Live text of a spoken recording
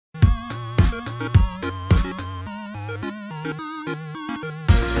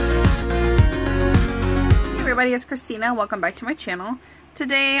everybody, it's Christina. Welcome back to my channel.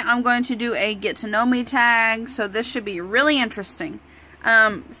 Today I'm going to do a get to know me tag, so this should be really interesting.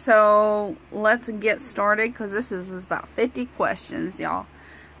 So let's get started because this is about 50 questions, y'all.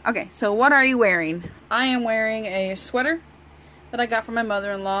 Okay, so what are you wearing? I am wearing a sweater that I got from my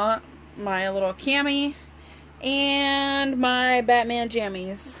mother-in-law, my little cami, and my Batman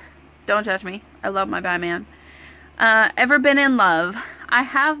jammies. Don't judge me. I love my Batman. Ever been in love? I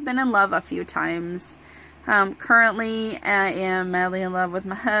have been in love a few times. Currently, I am madly in love with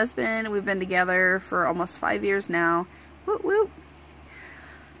my husband. We've been together for almost 5 years now. Woot woot.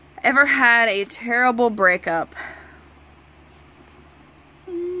 Ever had a terrible breakup?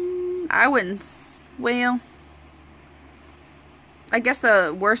 I wouldn't, well, I guess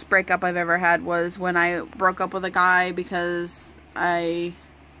the worst breakup I've ever had was when I broke up with a guy because I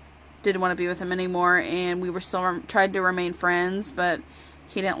didn't want to be with him anymore, and we were still tried to remain friends, but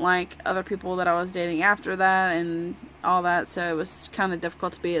he didn't like other people that I was dating after that and all that, so it was kind of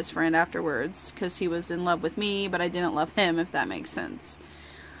difficult to be his friend afterwards because he was in love with me, but I didn't love him, if that makes sense.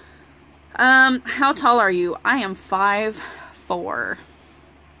 How tall are you? I am 5'4".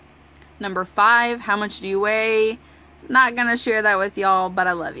 Number 5, how much do you weigh? Not gonna share that with y'all, but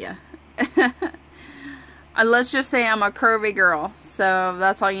I love you. Let's just say I'm a curvy girl, so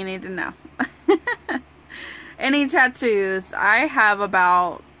that's all you need to know. Any tattoos? I have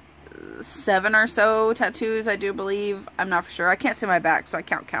about 7 or so tattoos, I do believe. I'm not for sure. I can't see my back, so I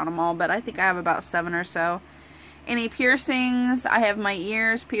can't count them all, but I think I have about 7 or so. Any piercings? I have my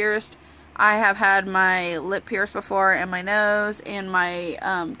ears pierced. I have had my lip pierced before, and my nose, and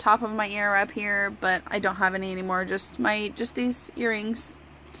my top of my ear up here, but I don't have any anymore. Just these earrings.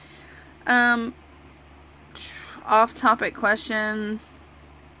 Off-topic question.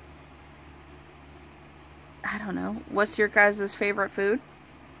 I don't know. What's your guys' favorite food?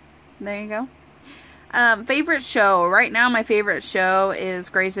 There you go. Favorite show. Right now, my favorite show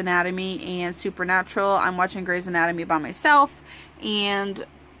is Grey's Anatomy and Supernatural. I'm watching Grey's Anatomy by myself, and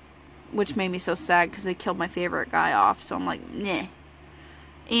which made me so sad because they killed my favorite guy off, so I'm like, meh.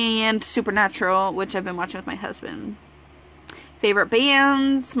 And Supernatural, which I've been watching with my husband. Favorite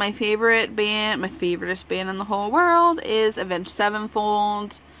bands. My favorite band, my favoriteest band in the whole world is Avenged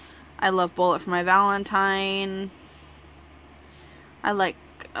Sevenfold. I love Bullet for My Valentine. I like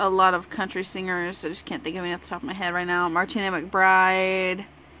a lot of country singers. I just can't think of any off the top of my head right now. Martina McBride.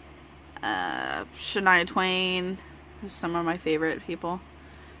 Shania Twain. Some of my favorite people.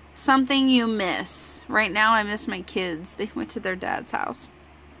 Something you miss. Right now I miss my kids. They went to their dad's house.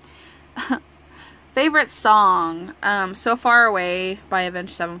 Favorite song. So Far Away by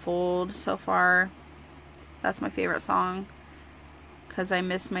Avenged Sevenfold. So far. That's my favorite song. Because I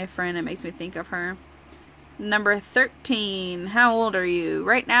miss my friend. It makes me think of her. Number 13. How old are you?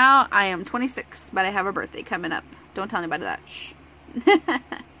 Right now I am 26. But I have a birthday coming up. Don't tell anybody that. Shh.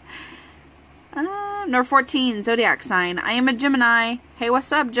 Number 14, zodiac sign. I am a Gemini. Hey,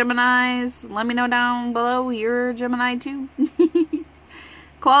 what's up, Geminis? Let me know down below. You're a Gemini too.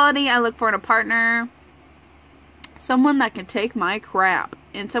 Quality I look for in a partner. Someone that can take my crap.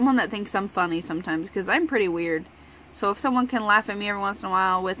 And someone that thinks I'm funny sometimes. Because I'm pretty weird. So if someone can laugh at me every once in a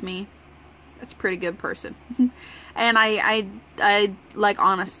while with me, that's a pretty good person. And I like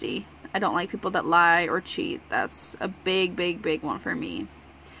honesty. I don't like people that lie or cheat. That's a big, big, big one for me.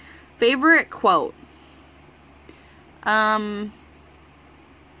 Favorite quote.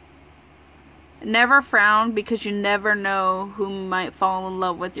 Never frown because you never know who might fall in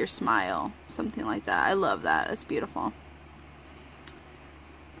love with your smile. Something like that. I love that. It's beautiful.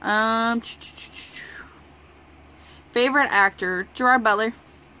 Favorite actor. Gerard Butler.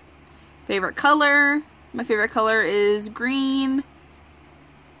 Favorite color. My favorite color is green,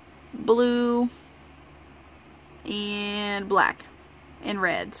 blue, and black. And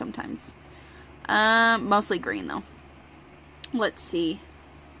red sometimes. Mostly green though. Let's see.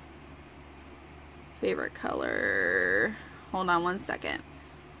 Favorite color. Hold on one second.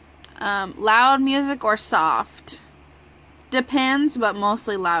 Loud music or soft? Depends, but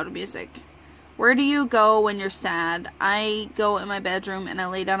mostly loud music. Where do you go when you're sad? I go in my bedroom and I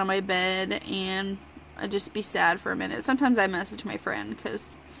lay down on my bed and I just be sad for a minute. Sometimes I message my friend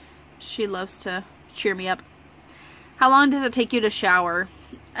because she loves to cheer me up. How long does it take you to shower?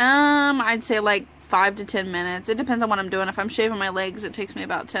 I'd say like 5 to 10 minutes. It depends on what I'm doing. If I'm shaving my legs, it takes me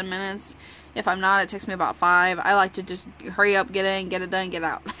about 10 minutes. If I'm not, it takes me about 5. I like to just hurry up, get in, get it done, get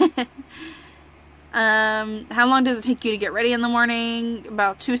out. How long does it take you to get ready in the morning?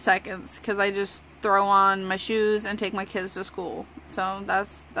 About 2 seconds, because I just throw on my shoes and take my kids to school. So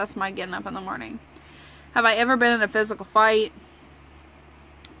that's my getting up in the morning. Have I ever been in a physical fight?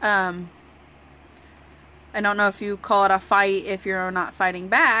 I don't know if you call it a fight if you're not fighting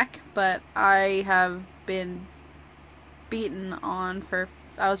back, but I have been beaten on for,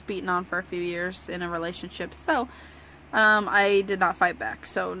 I was beaten on for a few years in a relationship, so I did not fight back.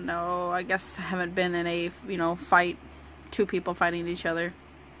 So no, I guess I haven't been in a, you know, fight, two people fighting each other.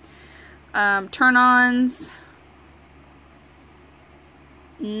 Turn-ons.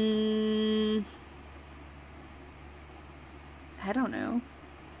 I don't know.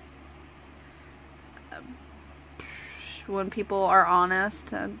 When people are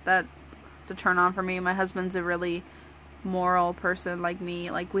honest, that's a turn on for me. My husband's a really moral person like me.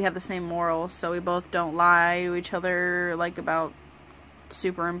 Like, we have the same morals, so we both don't lie to each other, like, about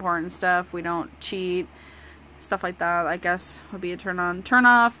super important stuff. We don't cheat, stuff like that, I guess, would be a turn on. Turn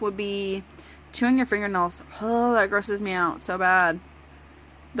off would be chewing your fingernails. Oh, that grosses me out so bad.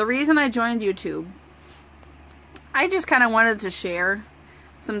 The reason I joined YouTube, I just kind of wanted to share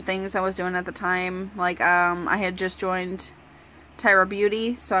some things I was doing at the time. Like, I had just joined Tyra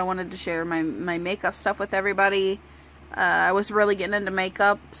Beauty, so I wanted to share my makeup stuff with everybody. I was really getting into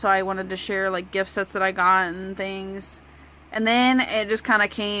makeup, so I wanted to share, like, gift sets that I got and things. And then it just kind of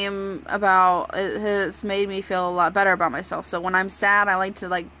came about, it has made me feel a lot better about myself. So when I'm sad, I like to,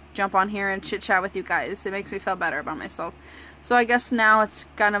 like, jump on here and chit chat with you guys. It makes me feel better about myself. So I guess now it's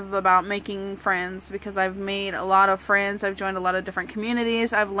kind of about making friends, because I've made a lot of friends. I've joined a lot of different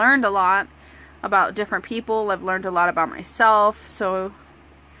communities. I've learned a lot about different people. I've learned a lot about myself. So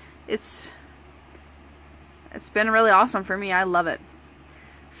it's been really awesome for me. I love it.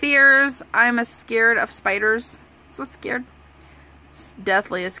 Fears. I'm scared of spiders. So scared.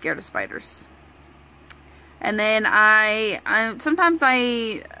 Deathly scared of spiders. And then sometimes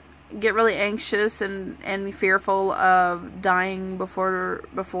I get really anxious and fearful of dying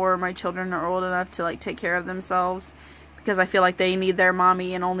before my children are old enough to, like, take care of themselves, because I feel like they need their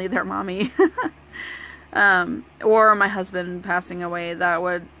mommy and only their mommy. Or my husband passing away. That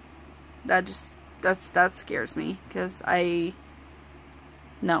scares me, because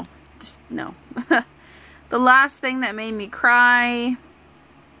no. The last thing that made me cry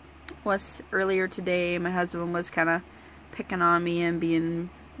was earlier today. My husband was kind of picking on me and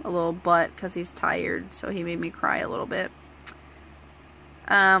being a little butt because he's tired, so he made me cry a little bit.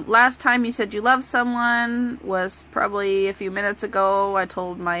 Last time you said you love someone was probably a few minutes ago. I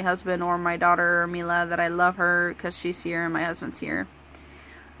told my husband or my daughter Mila that I love her because she's here and my husband's here.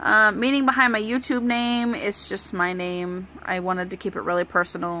 Meaning behind my YouTube name, it's just my name. I wanted to keep it really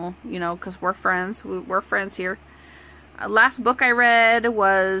personal, you know, because we're friends. We're friends here. Last book I read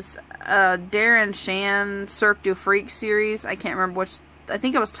was Darren Shan Cirque du Freak series. I can't remember which. I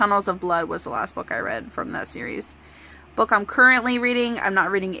think it was Tunnels of Blood was the last book I read from that series. Book I'm currently reading, I'm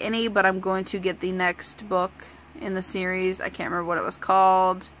not reading any, but I'm going to get the next book in the series. I can't remember what it was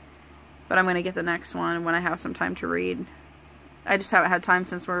called, but I'm going to get the next one when I have some time to read. I just haven't had time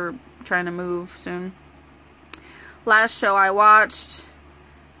since we're trying to move soon. Last show I watched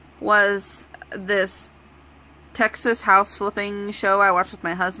was this Texas house flipping show I watched with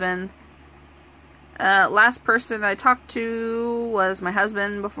my husband. Last person I talked to was my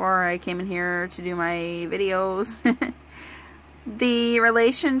husband before I came in here to do my videos. The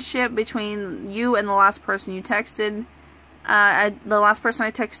relationship between you and the last person you texted. The last person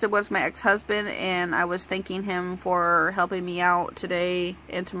I texted was my ex-husband, and I was thanking him for helping me out today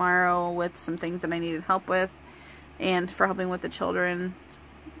and tomorrow with some things that I needed help with, and for helping with the children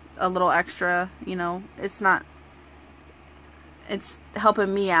a little extra. You know, it's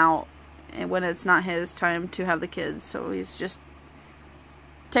helping me out and when it's not his time to have the kids, so he's just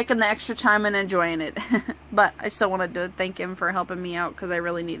taking the extra time and enjoying it. But I still wanted to thank him for helping me out because I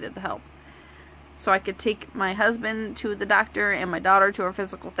really needed the help, so I could take my husband to the doctor and my daughter to her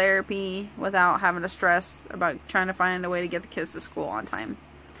physical therapy without having to stress about trying to find a way to get the kids to school on time.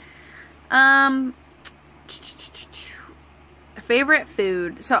 Favorite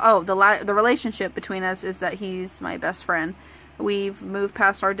food. So, the relationship between us is that he's my best friend. We've moved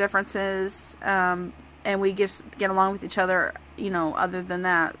past our differences, and we just get along with each other, you know, other than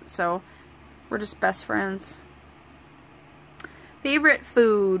that. So, we're just best friends. Favorite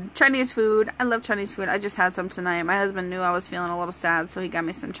food. Chinese food. I love Chinese food. I just had some tonight. My husband knew I was feeling a little sad, so he got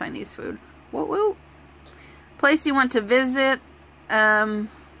me some Chinese food. Woo woo. Place you want to visit. I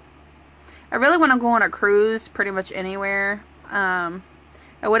really want to go on a cruise pretty much anywhere.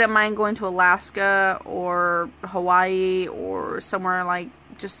 I wouldn't mind going to Alaska or Hawaii or somewhere like,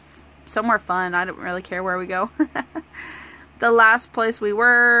 just somewhere fun. I don't really care where we go. The last place we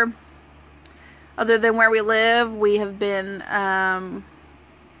were, other than where we live, we have been,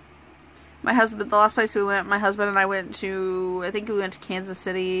 My husband, the last place we went, my husband and I went to, I think we went to Kansas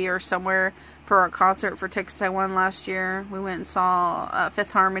City or somewhere for a concert for tickets I won last year. We went and saw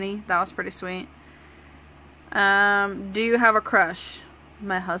Fifth Harmony. That was pretty sweet. Do you have a crush?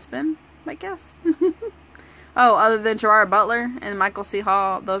 My husband, I guess. Oh, other than Gerard Butler and Michael C.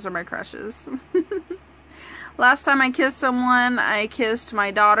 Hall, those are my crushes. Last time I kissed someone, I kissed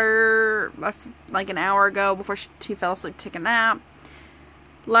my daughter like an hour ago before she fell asleep to take a nap.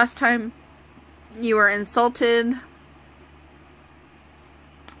 Last time you were insulted,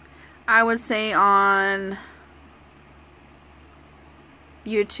 I would say on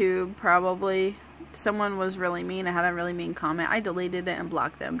YouTube, probably. Someone was really mean. I had a really mean comment. I deleted it and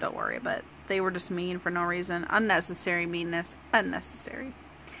blocked them, don't worry, but they were just mean for no reason. Unnecessary meanness. Unnecessary.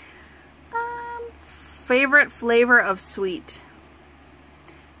 Favorite flavor of sweet.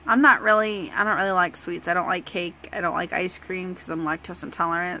 I don't really like sweets. I don't like cake. I don't like ice cream because I'm lactose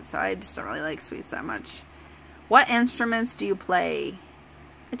intolerant, so I just don't really like sweets that much. What instruments do you play?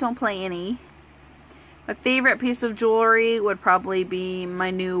 I don't play any. My favorite piece of jewelry would probably be my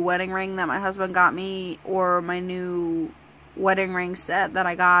new wedding ring that my husband got me, or my new wedding ring set that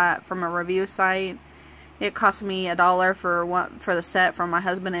I got from a review site. It cost me $1 for the set from my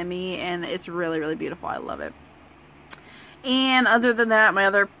husband and me, and it's really, really beautiful. I love it. And other than that, my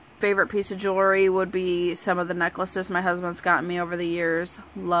other favorite piece of jewelry would be some of the necklaces my husband's gotten me over the years.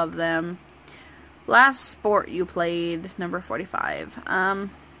 Love them. Last sport you played, number 45. I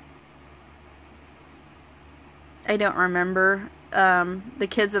don't remember. The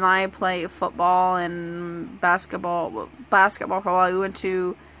kids and I play football and basketball. Basketball, probably. We went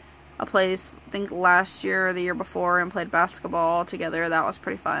to a place, I think last year or the year before, and played basketball together. That was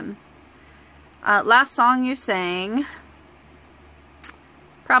pretty fun. Last song you sang,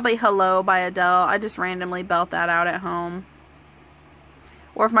 probably Hello by Adele. I just randomly belt that out at home.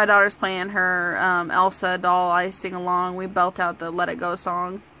 Or if my daughter's playing her Elsa doll, I sing along. We belt out the Let It Go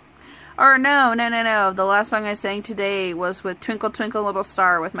song. Or no. The last song I sang today was with Twinkle Twinkle Little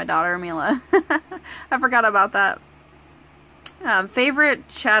Star with my daughter Amila. I forgot about that. Favorite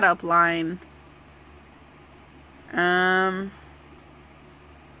chat up line. I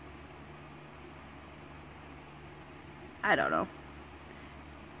don't know.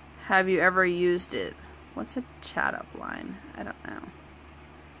 Have you ever used it? What's a chat up line? I don't know.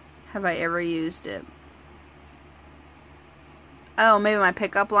 Have I ever used it? Oh, maybe my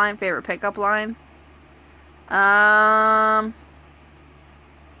pickup line. Favorite pickup line. I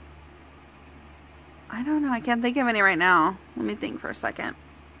don't know. I can't think of any right now. Let me think for a second.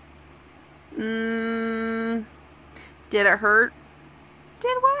 Did it hurt?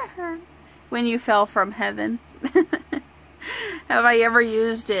 Did what hurt? When you fell from heaven. Have I ever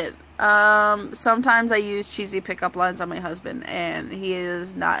used it? Sometimes I use cheesy pickup lines on my husband, and he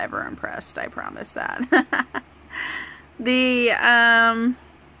is not ever impressed. I promise that. The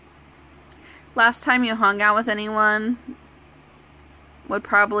last time you hung out with anyone would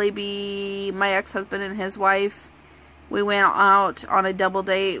probably be my ex-husband and his wife. We went out on a double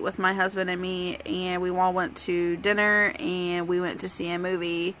date with my husband and me, and we all went to dinner, and we went to see a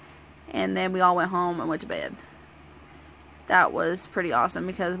movie, and then we all went home and went to bed. That was pretty awesome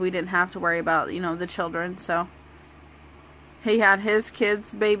because we didn't have to worry about, the children. So he had his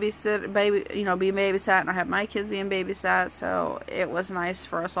kids being babysat, and I had my kids being babysat. So it was nice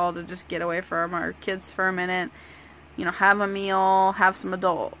for us all to just get away from our kids for a minute. Have a meal, have some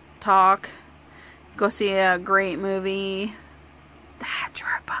adult talk, go see a great movie that had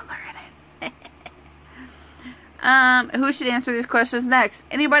Gerard Butler in it. Who should answer these questions next?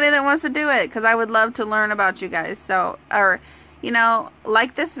 Anybody that wants to do it, because I would love to learn about you guys. So,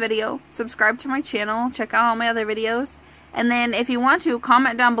 like this video, subscribe to my channel, check out all my other videos, and then if you want to,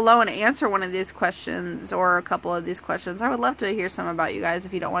 comment down below and answer one of these questions or a couple of these questions. I would love to hear some about you guys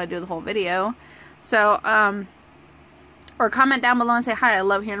if you don't want to do the whole video. So, or comment down below and say hi. I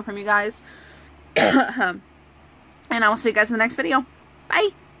love hearing from you guys. And I will see you guys in the next video.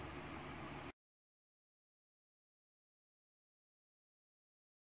 Bye!